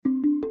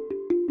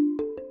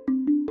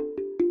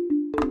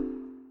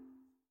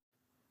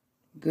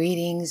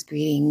Greetings,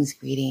 greetings,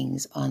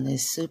 greetings on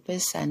this Super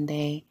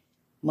Sunday,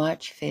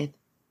 March 5th,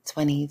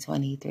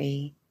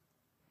 2023.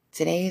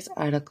 Today's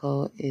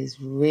article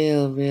is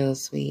real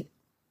sweet.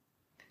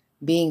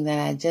 Being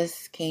that I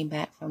just came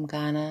back from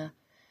Ghana,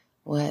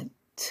 2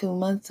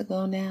 months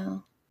ago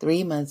now?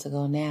 3 months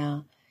ago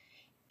now.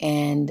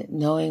 And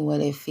knowing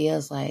what it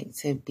feels like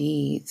to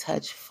be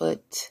touch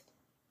foot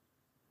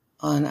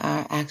on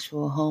our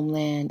actual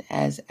homeland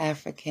as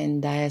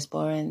African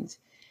diasporans,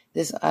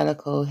 this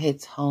article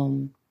hits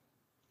home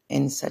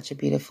in such a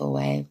beautiful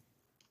way.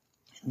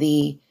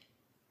 The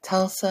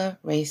Tulsa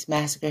Race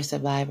Massacre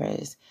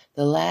survivors,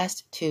 the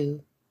last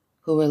two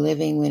who were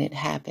living when it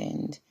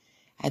happened,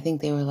 I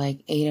think they were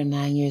like 8 or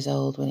 9 years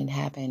old when it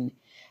happened,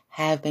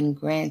 have been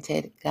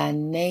granted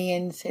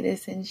Ghanaian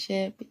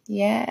citizenship.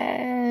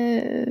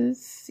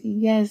 Yes.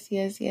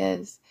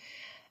 It's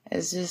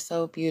just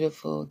so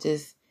beautiful.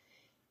 Just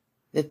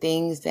the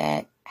things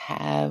that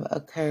have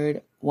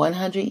occurred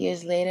 100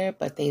 years later,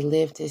 but they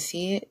live to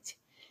see it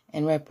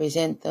and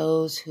represent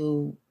those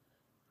who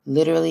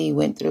literally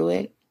went through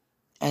it,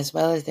 as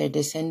well as their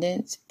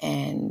descendants.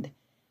 And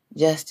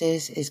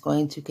justice is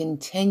going to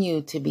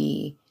continue to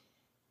be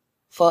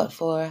fought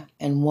for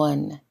and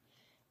won.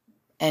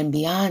 And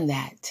beyond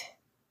that,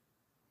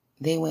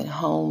 they went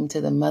home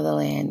to the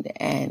motherland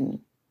and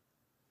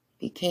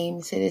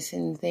became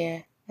citizens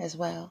there as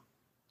well.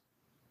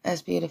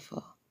 That's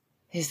beautiful.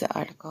 Here's the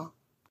article.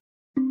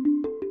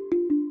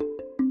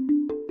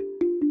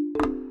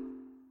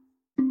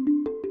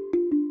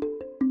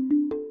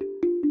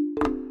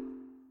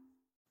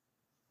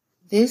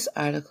 This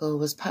article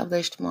was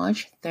published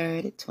March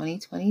 3rd,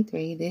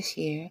 2023, this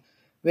year,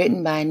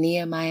 written by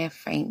Nehemiah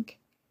Frank,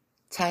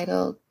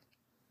 titled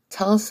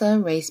Tulsa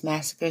Race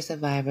Massacre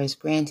Survivors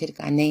Granted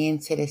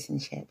Ghanaian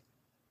Citizenship.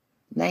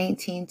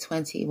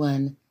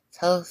 1921,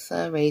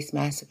 Tulsa Race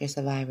Massacre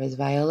survivors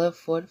Viola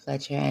Ford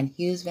Fletcher and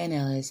Hughes Van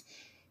Ellis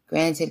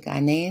granted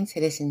Ghanaian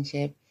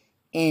citizenship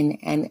in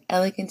an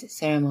elegant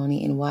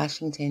ceremony in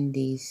Washington,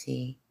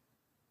 D.C.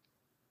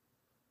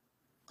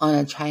 On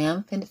a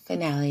triumphant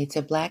finale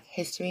to Black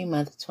History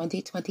Month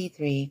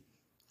 2023,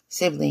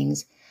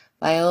 siblings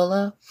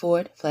Viola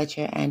Ford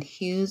Fletcher and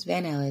Hughes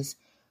Van Ellis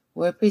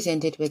were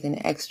presented with an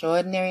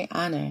extraordinary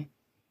honor,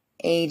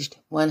 aged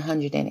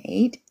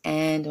 108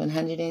 and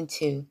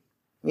 102,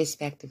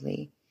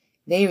 respectively.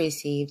 They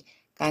received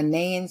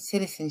Ghanaian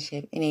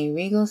citizenship in a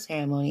regal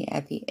ceremony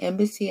at the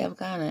Embassy of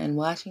Ghana in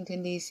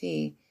Washington,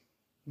 D.C.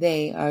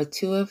 They are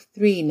 2 of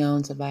 3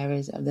 known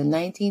survivors of the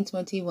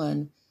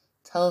 1921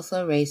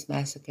 Tulsa Race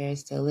Massacre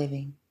still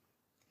living.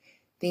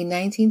 The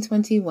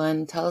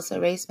 1921 Tulsa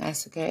Race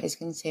Massacre is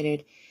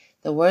considered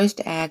the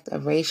worst act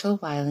of racial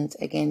violence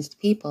against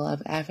people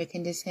of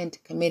African descent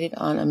committed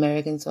on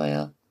American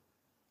soil.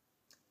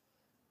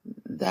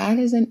 That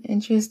is an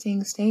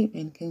interesting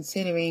statement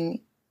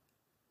considering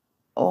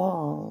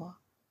all.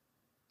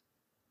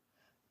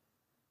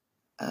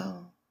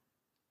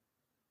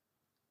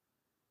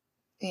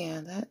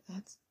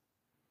 That's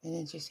an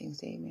interesting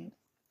statement.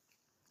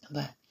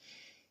 But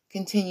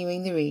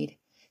continuing the read.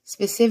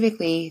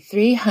 Specifically,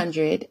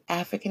 300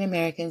 African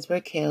Americans were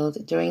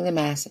killed during the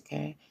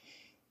massacre.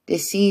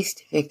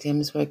 Deceased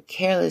victims were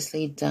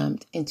carelessly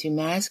dumped into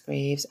mass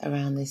graves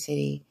around the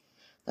city.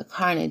 The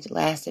carnage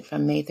lasted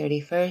from May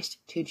 31st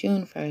to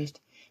June 1st,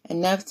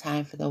 enough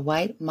time for the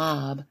white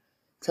mob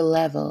to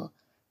level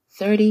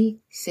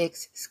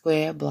 36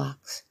 square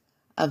blocks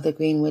of the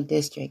Greenwood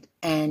district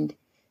and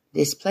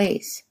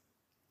displace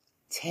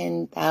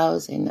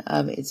 10,000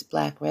 of its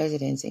Black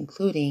residents,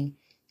 including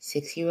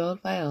 6-year-old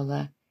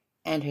Viola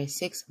and her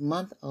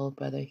 6-month-old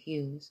brother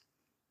Hughes.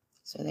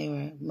 So they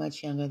were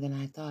much younger than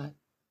I thought.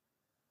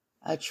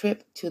 A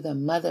trip to the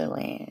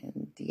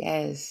motherland,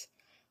 yes.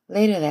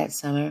 Later that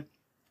summer,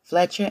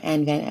 Fletcher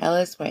and Van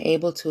Ellis were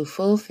able to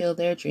fulfill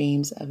their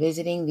dreams of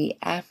visiting the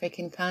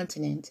African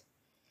continent.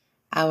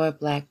 Our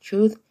Black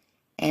Truth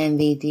and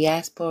the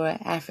Diaspora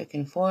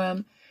African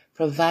Forum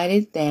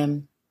provided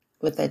them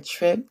with a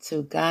trip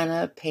to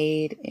Ghana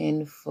paid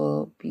in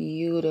full.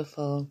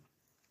 Beautiful.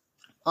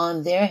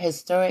 On their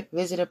historic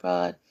visit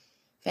abroad,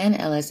 Van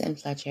Ellis and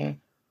Fletcher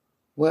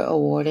were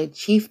awarded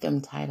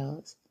chiefdom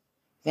titles.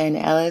 Van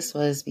Ellis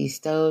was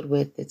bestowed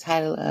with the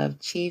title of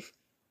Chief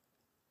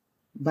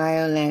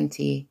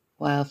Biolanti,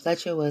 while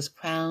Fletcher was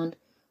crowned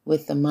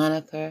with the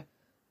moniker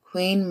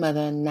Queen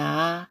Mother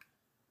Naa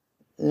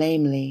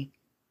Lamely.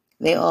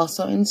 They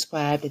also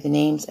inscribed the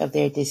names of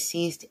their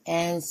deceased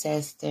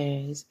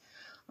ancestors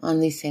on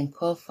the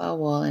Sankofa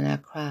Wall in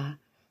Accra,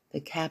 the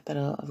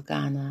capital of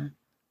Ghana.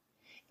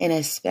 In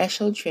a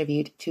special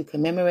tribute to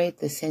commemorate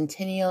the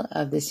centennial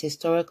of this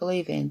historical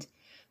event,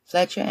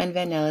 Fletcher and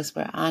Van Ellis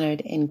were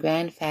honored in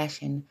grand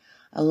fashion,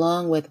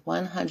 along with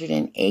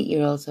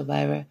 108-year-old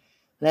survivor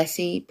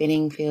Leslie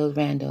Benningfield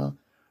Randall,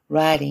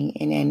 riding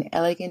in an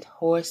elegant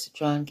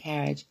horse-drawn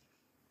carriage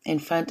in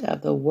front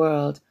of the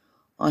world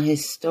on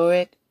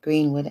historic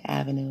Greenwood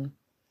Avenue.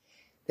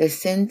 The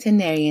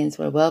centenarians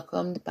were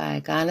welcomed by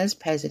Ghana's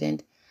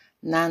president,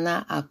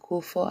 Nana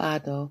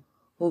Akufo-Addo,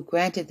 who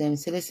granted them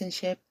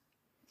citizenship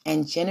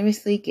and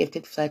generously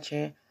gifted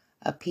Fletcher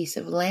a piece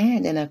of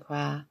land in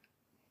Accra,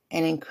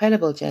 an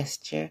incredible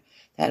gesture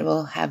that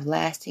will have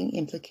lasting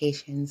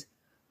implications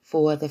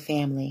for the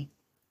family,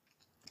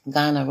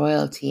 Ghana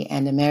royalty,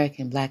 and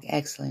American Black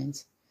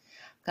excellence.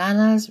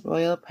 Ghana's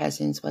royal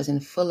presence was in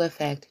full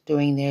effect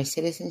during their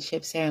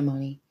citizenship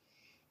ceremony.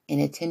 In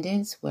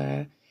attendance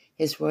were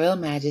His Royal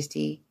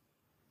Majesty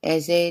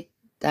Eze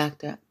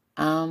Dr.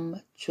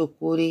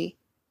 Chukwudi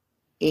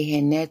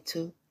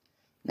Ihenetu,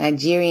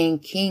 Nigerian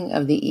King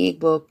of the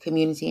Igbo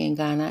community in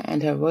Ghana,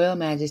 and Her Royal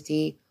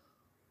Majesty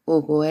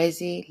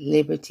Ugoezi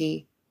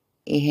Liberty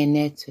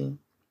Ihenetu,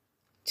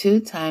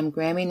 two-time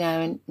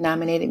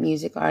Grammy-nominated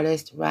music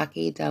artist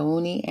Rocky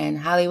Dauni and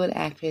Hollywood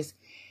actress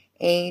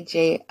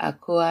A.J.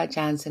 Akua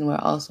Johnson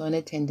were also in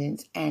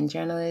attendance, and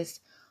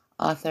journalist,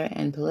 author,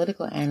 and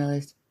political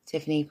analyst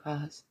Tiffany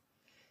Cross.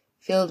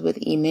 Filled with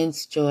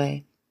immense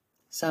joy,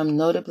 some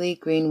notably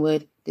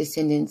Greenwood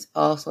descendants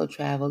also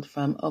traveled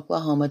from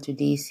Oklahoma to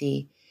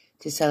D.C.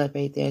 to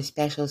celebrate their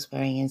special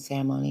swearing-in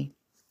ceremony.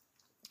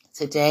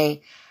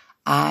 Today,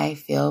 I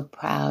feel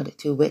proud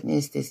to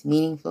witness this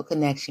meaningful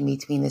connection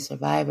between the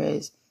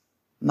survivors,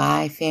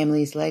 my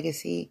family's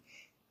legacy,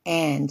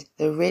 and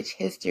the rich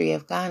history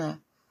of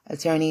Ghana,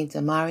 attorney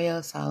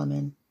Damario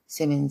Solomon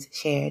Simmons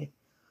shared,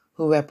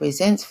 who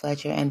represents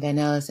Fletcher and Van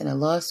Ellis in a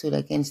lawsuit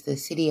against the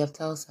city of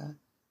Tulsa.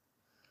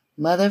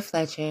 Mother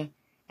Fletcher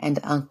and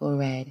Uncle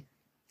Red,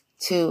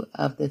 two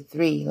of the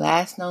three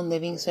last known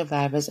living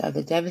survivors of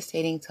the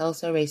devastating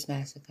Tulsa Race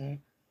Massacre,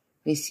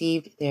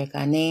 received their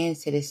Ghanaian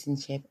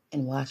citizenship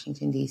in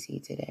Washington,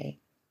 D.C. today.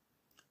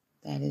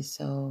 That is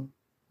so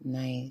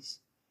nice.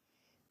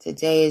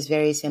 Today is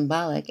very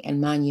symbolic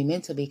and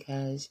monumental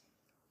because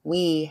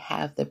we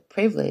have the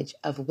privilege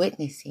of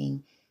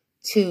witnessing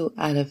 2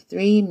 out of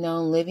 3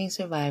 known living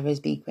survivors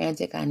be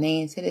granted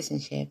Ghanaian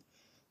citizenship.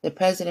 The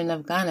president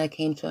of Ghana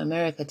came to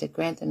America to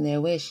grant them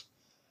their wish.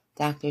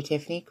 Dr.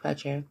 Tiffany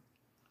Crutcher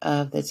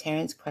of the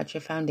Terence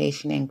Crutcher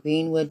Foundation and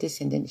Greenwood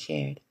descendants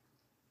shared.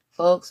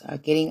 Folks are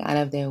getting out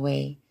of their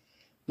way,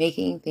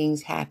 making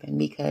things happen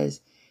because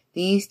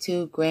these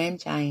 2 grand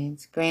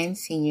giants, grand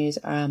seniors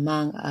are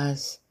among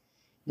us.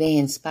 They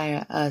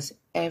inspire us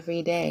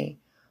every day.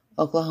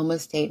 Oklahoma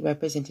State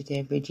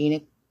Representative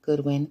Regina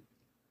Goodwin,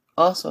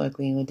 also a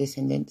Greenwood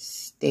descendant,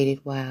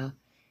 stated while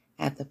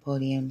at the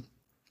podium.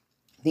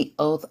 The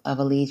Oath of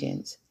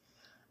Allegiance.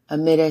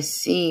 Amid a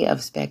sea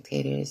of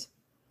spectators,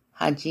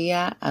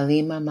 Hajia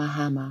Alima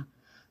Mahama,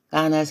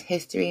 Ghana's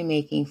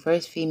history-making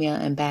first female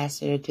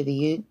ambassador to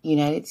the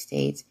United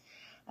States,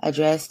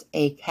 addressed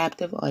a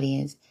captive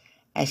audience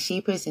as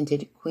she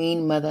presented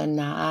Queen Mother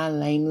Naa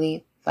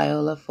Lamely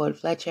Viola Ford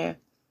Fletcher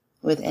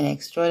with an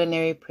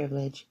extraordinary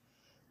privilege,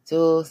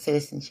 dual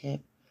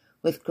citizenship.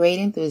 With great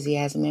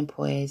enthusiasm and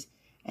poise,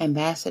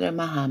 Ambassador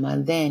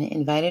Mahama then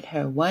invited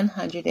her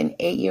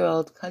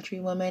 108-year-old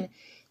countrywoman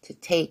to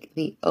take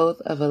the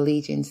oath of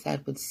allegiance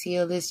that would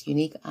seal this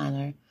unique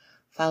honor,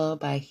 followed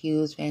by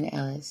Hughes Van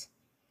Ellis.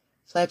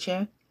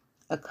 Fletcher,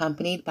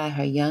 accompanied by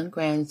her young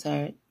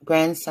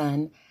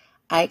grandson,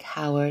 Ike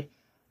Howard,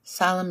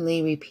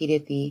 solemnly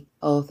repeated the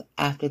oath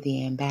after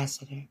the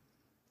ambassador.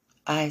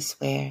 I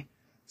swear,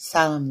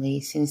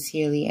 solemnly,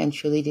 sincerely, and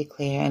truly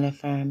declare and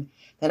affirm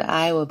that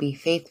I will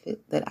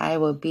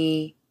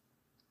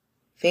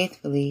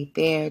faithfully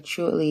bear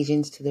true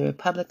allegiance to the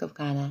Republic of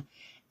Ghana,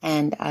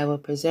 and I will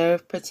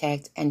preserve,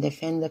 protect, and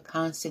defend the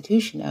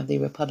Constitution of the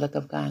Republic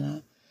of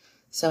Ghana.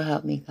 So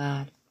help me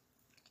God.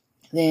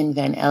 Then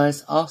Van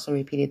Ellis also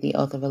repeated the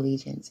oath of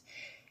allegiance.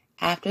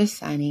 After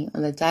signing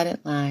on the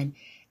dotted line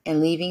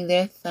and leaving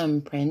their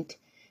thumbprint,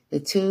 the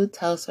 2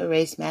 Tulsa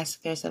Race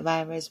Massacre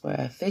survivors were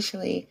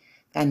officially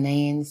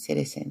Ghanaian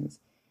citizens,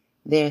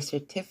 their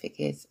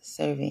certificates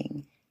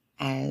serving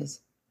as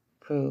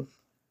proof.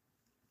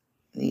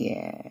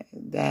 Yeah,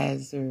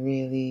 that's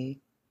really,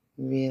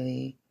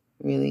 really,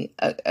 really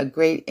a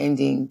great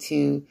ending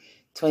to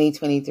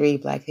 2023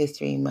 Black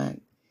History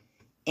Month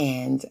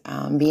and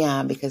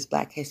beyond, because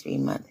Black History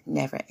Month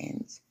never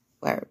ends.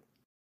 Word.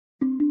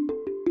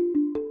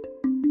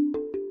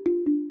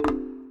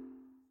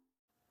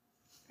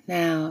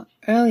 Now,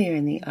 earlier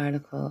in the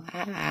article,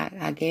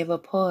 I gave a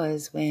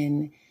pause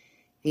when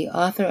the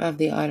author of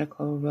the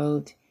article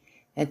wrote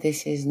that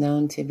this is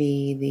known to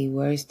be the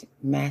worst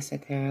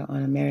massacre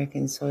on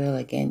American soil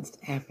against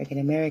African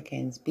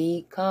Americans,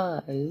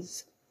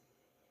 because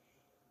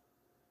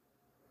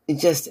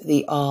just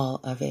the all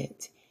of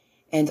it.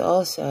 And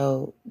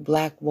also,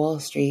 Black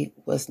Wall Street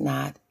was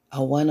not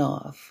a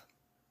one-off.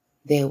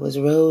 There was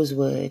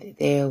Rosewood.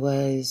 There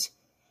was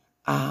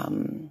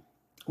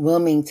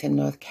Wilmington,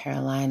 North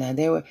Carolina.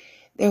 There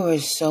were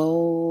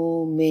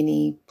so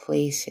many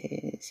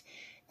places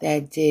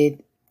that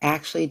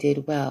actually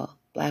did well.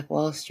 Black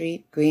Wall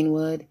Street,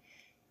 Greenwood,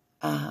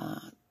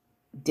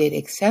 did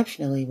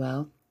exceptionally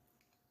well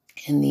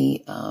in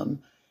the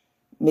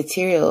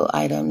material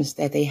items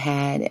that they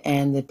had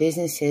and the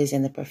businesses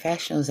and the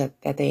professionals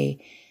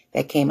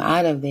that came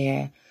out of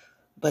there,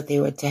 but they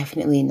were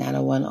definitely not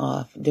a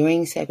one-off.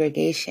 During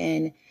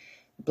segregation,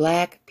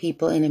 Black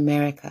people in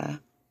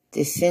America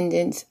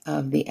descendants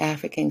of the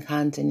African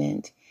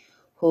continent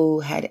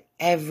who had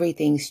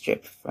everything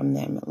stripped from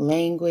them: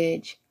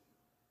 language,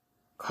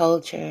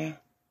 culture,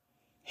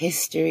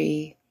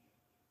 history,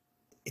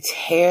 its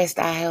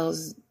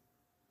hairstyles,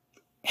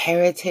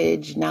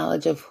 heritage,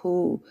 knowledge of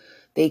who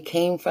they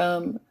came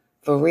from,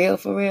 for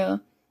real.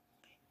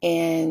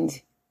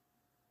 And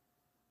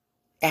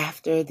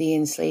after the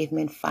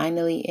enslavement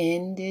finally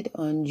ended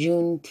on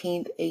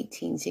Juneteenth,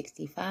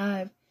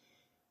 1865,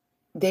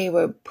 they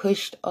were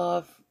pushed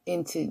off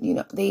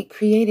into, they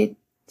created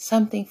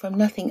something from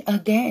nothing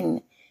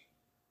again.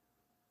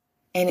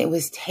 And it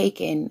was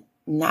taken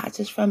not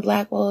just from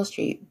Black Wall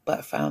Street,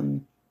 but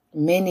from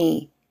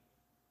many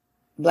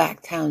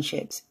Black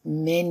townships.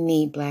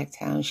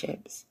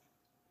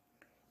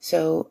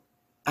 So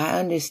I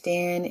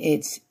understand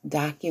it's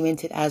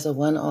documented as a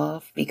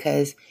one-off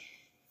because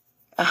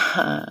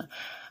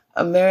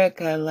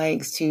America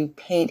likes to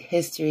paint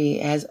history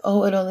as,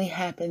 oh, it only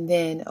happened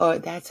then, or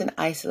that's an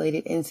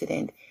isolated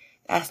incident.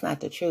 That's not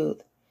the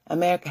truth.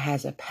 America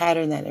has a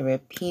pattern that it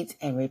repeats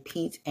and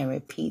repeats and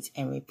repeats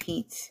and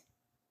repeats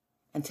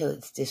until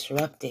it's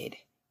disrupted,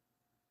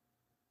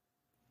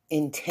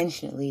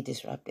 intentionally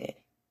disrupted,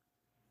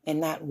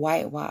 and not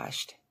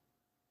whitewashed.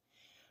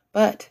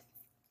 But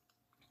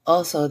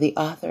also the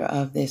author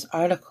of this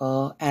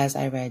article, as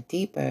I read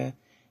deeper,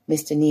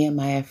 Mr.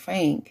 Nehemiah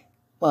Frank,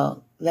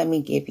 well, let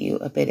me give you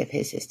a bit of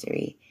his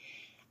history.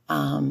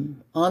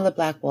 On the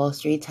Black Wall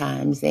Street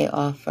Times, they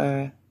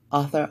offer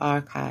author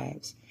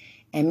archives.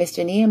 And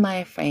Mr.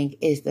 Nehemiah Frank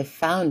is the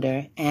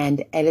founder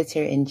and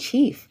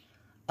editor-in-chief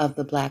of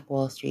the Black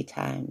Wall Street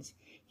Times.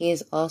 He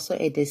is also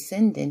a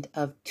descendant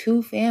of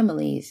two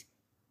families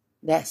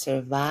that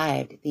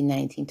survived the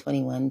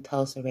 1921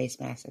 Tulsa Race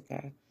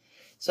Massacre.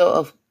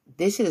 So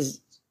this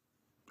is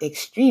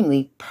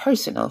extremely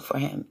personal for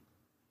him.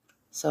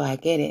 So I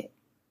get it.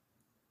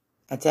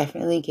 I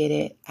definitely get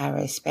it. I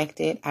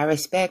respect it. I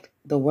respect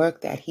the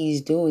work that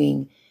he's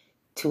doing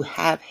to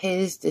have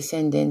his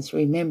descendants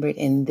remembered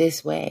in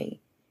this way.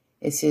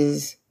 This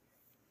is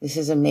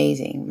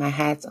amazing. My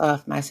hat's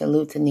off. My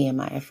salute to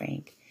Nehemiah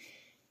Frank.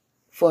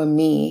 For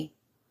me,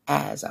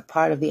 as a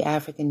part of the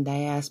African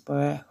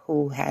diaspora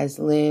who has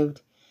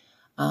lived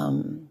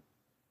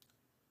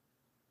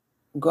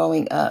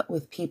growing up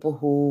with people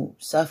who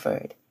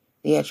suffered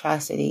the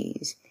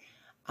atrocities.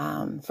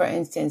 For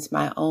instance,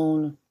 my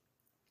own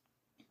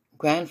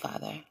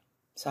great-grandfather,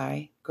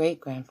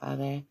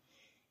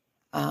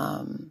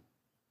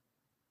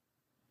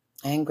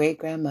 and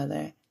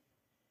great-grandmother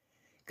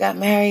got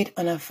married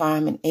on a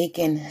farm in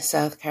Aiken,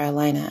 South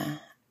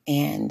Carolina,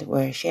 and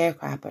were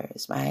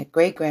sharecroppers. My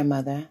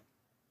great-grandmother,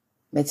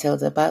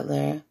 Matilda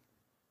Butler,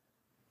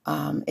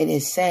 it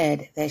is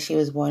said that she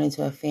was born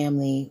into a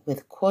family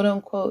with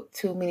quote-unquote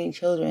too many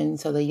children,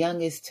 so the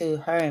youngest to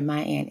her and my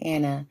Aunt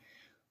Anna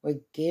were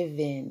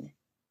given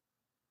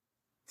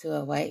to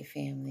a white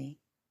family.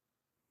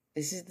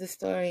 This is the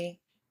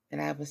story that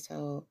I was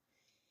told.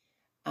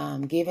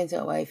 Given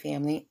to a white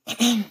family.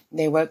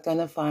 They worked on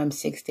the farm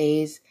 6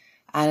 days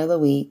out of the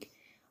week.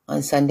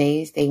 On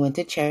Sundays, they went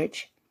to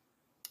church.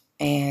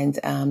 And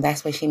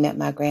that's where she met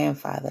my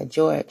grandfather,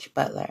 George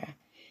Butler.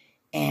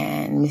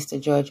 And Mr.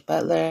 George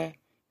Butler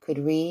could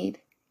read.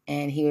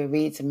 And he would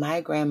read to my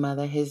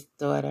grandmother, his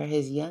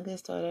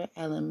youngest daughter,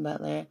 Ellen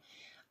Butler,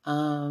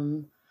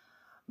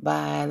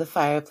 by the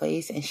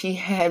fireplace. And she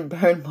had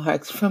burn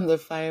marks from the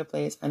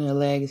fireplace on her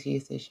legs, she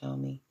used to show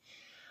me.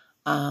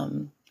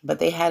 But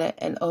they had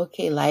an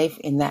okay life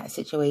in that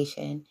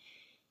situation.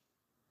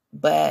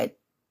 But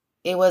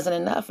it wasn't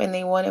enough, and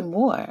they wanted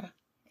more.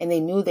 And they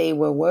knew they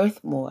were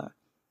worth more.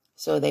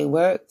 So they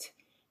worked,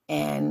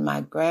 and my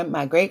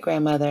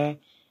great-grandmother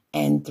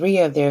and 3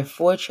 of their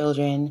 4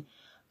 children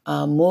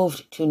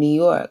moved to New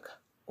York,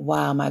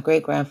 while my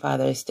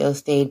great-grandfather still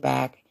stayed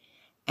back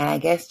and I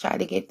guess tried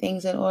to get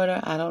things in order.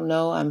 I don't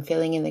know. I'm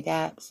filling in the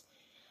gaps.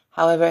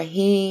 However,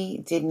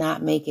 he did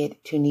not make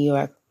it to New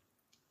York.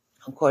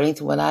 According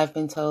to what I've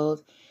been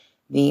told,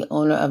 the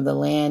owner of the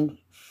land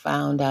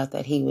found out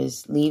that he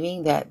was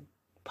leaving, that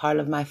part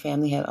of my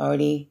family had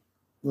already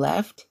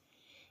left,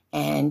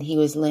 and he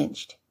was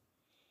lynched.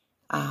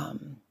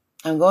 I'm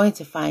going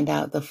to find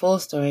out the full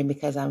story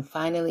because I'm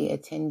finally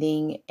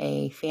attending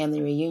a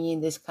family reunion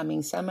this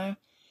coming summer,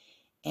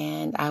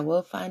 and I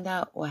will find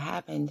out what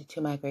happened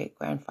to my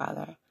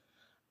great-grandfather.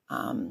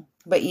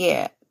 But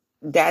yeah,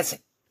 that's,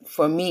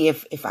 for me,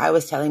 if I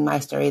was telling my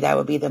story, that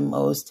would be the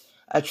most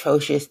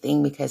atrocious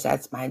thing because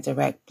that's my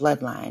direct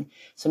bloodline.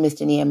 So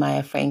Mr.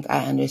 Nehemiah Frank,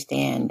 I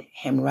understand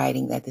him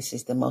writing that this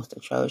is the most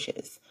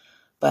atrocious,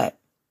 but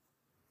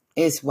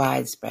it's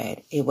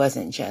widespread. It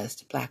wasn't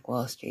just Black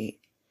Wall Street.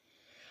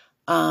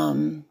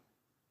 In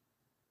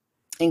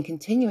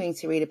continuing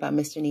to read about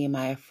Mr.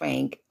 Nehemiah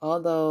Frank,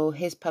 although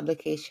his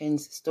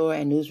publications, store,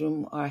 and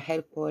newsroom are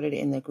headquartered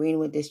in the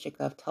Greenwood district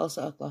of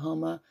Tulsa,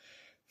 Oklahoma,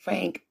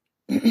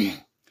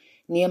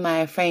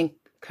 Nehemiah Frank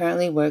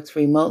currently works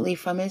remotely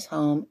from his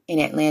home in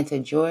Atlanta,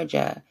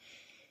 Georgia.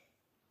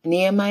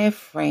 Nehemiah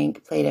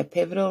Frank played a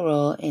pivotal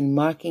role in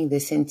marking the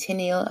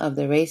centennial of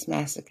the race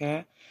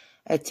massacre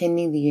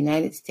attending the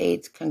United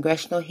States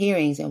congressional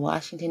hearings in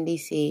Washington,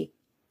 D.C.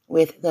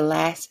 with the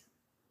last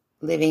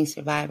living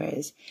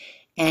survivors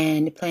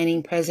and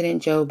planning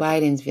President Joe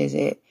Biden's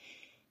visit.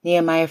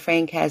 Nehemiah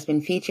Frank has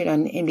been featured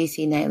on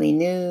NBC Nightly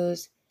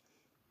News,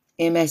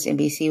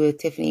 MSNBC with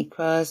Tiffany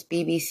Cross,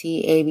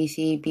 BBC,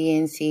 ABC,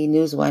 BNC,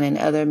 News One, and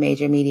other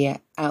major media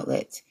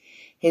outlets.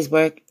 His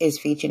work is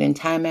featured in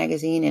Time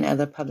magazine and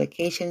other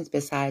publications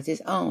besides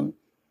his own.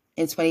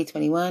 In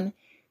 2021,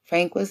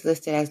 Frank was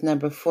listed as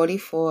number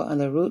 44 on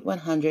the Root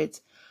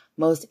 100's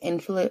most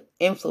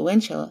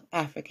influential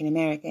African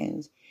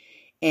Americans.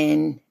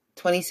 In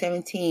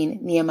 2017,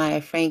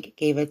 Nehemiah Frank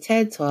gave a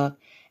TED Talk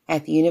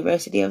at the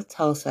University of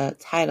Tulsa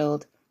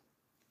titled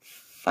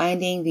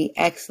Finding the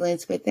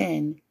Excellence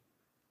Within.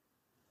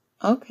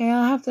 Okay,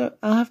 I'll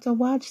have to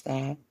watch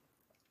that.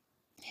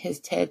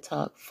 His TED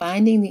Talk,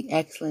 Finding the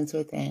Excellence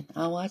Within.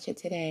 I'll watch it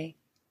today.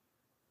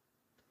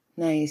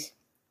 Nice.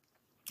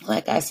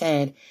 Like I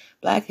said,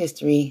 Black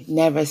history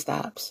never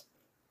stops.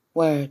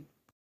 Word.